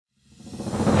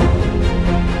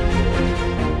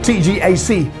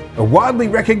TGAC, a widely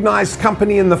recognized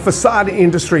company in the facade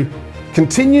industry,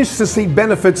 continues to see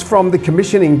benefits from the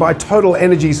commissioning by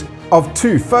TotalEnergies of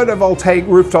 2 photovoltaic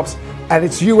rooftops at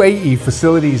its UAE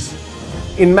facilities.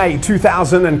 In May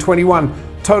 2021,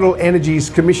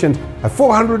 TotalEnergies commissioned a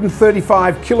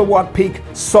 435 kilowatt-peak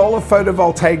solar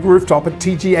photovoltaic rooftop at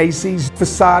TGAC's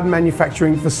Façade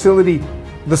manufacturing facility.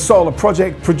 The solar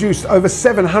project produced over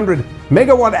 700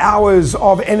 megawatt-hours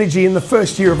of energy in the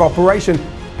first year of operation,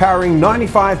 powering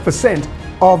 95%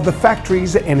 of the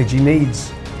factory's energy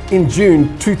needs. In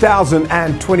June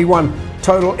 2021,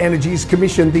 TotalEnergies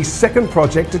commissioned the second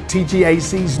project at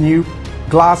TGAC's new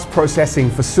glass processing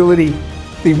facility.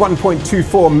 The 1.24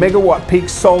 megawatt peak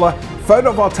solar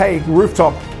photovoltaic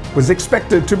rooftop was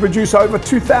expected to produce over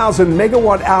 2,000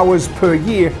 megawatt hours per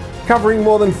year, covering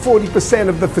more than 40%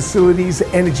 of the facility's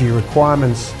energy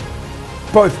requirements.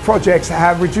 Both projects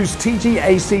have reduced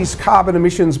TGAC's carbon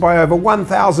emissions by over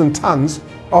 1,000 tonnes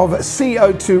of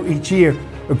CO2 each year,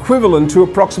 equivalent to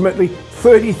approximately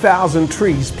 30,000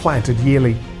 trees planted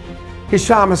yearly.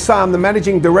 Hisham Hassan, the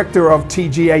managing director of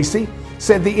TGAC,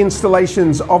 said the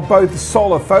installations of both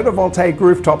solar photovoltaic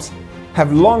rooftops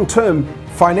have long-term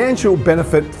financial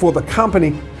benefit for the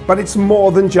company, but it's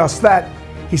more than just that.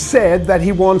 He said that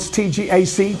he wants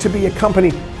TGAC to be a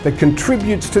company that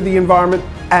contributes to the environment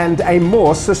and a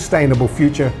more sustainable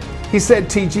future. He said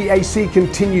TGAC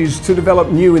continues to develop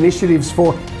new initiatives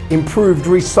for improved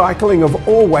recycling of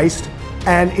all waste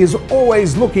and is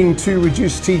always looking to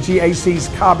reduce TGAC's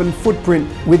carbon footprint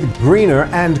with greener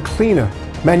and cleaner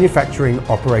manufacturing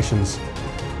operations.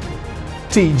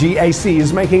 TGAC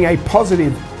is making a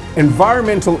positive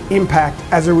environmental impact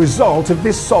as a result of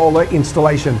this solar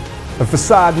installation. A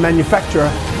facade manufacturer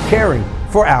caring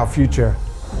for our future.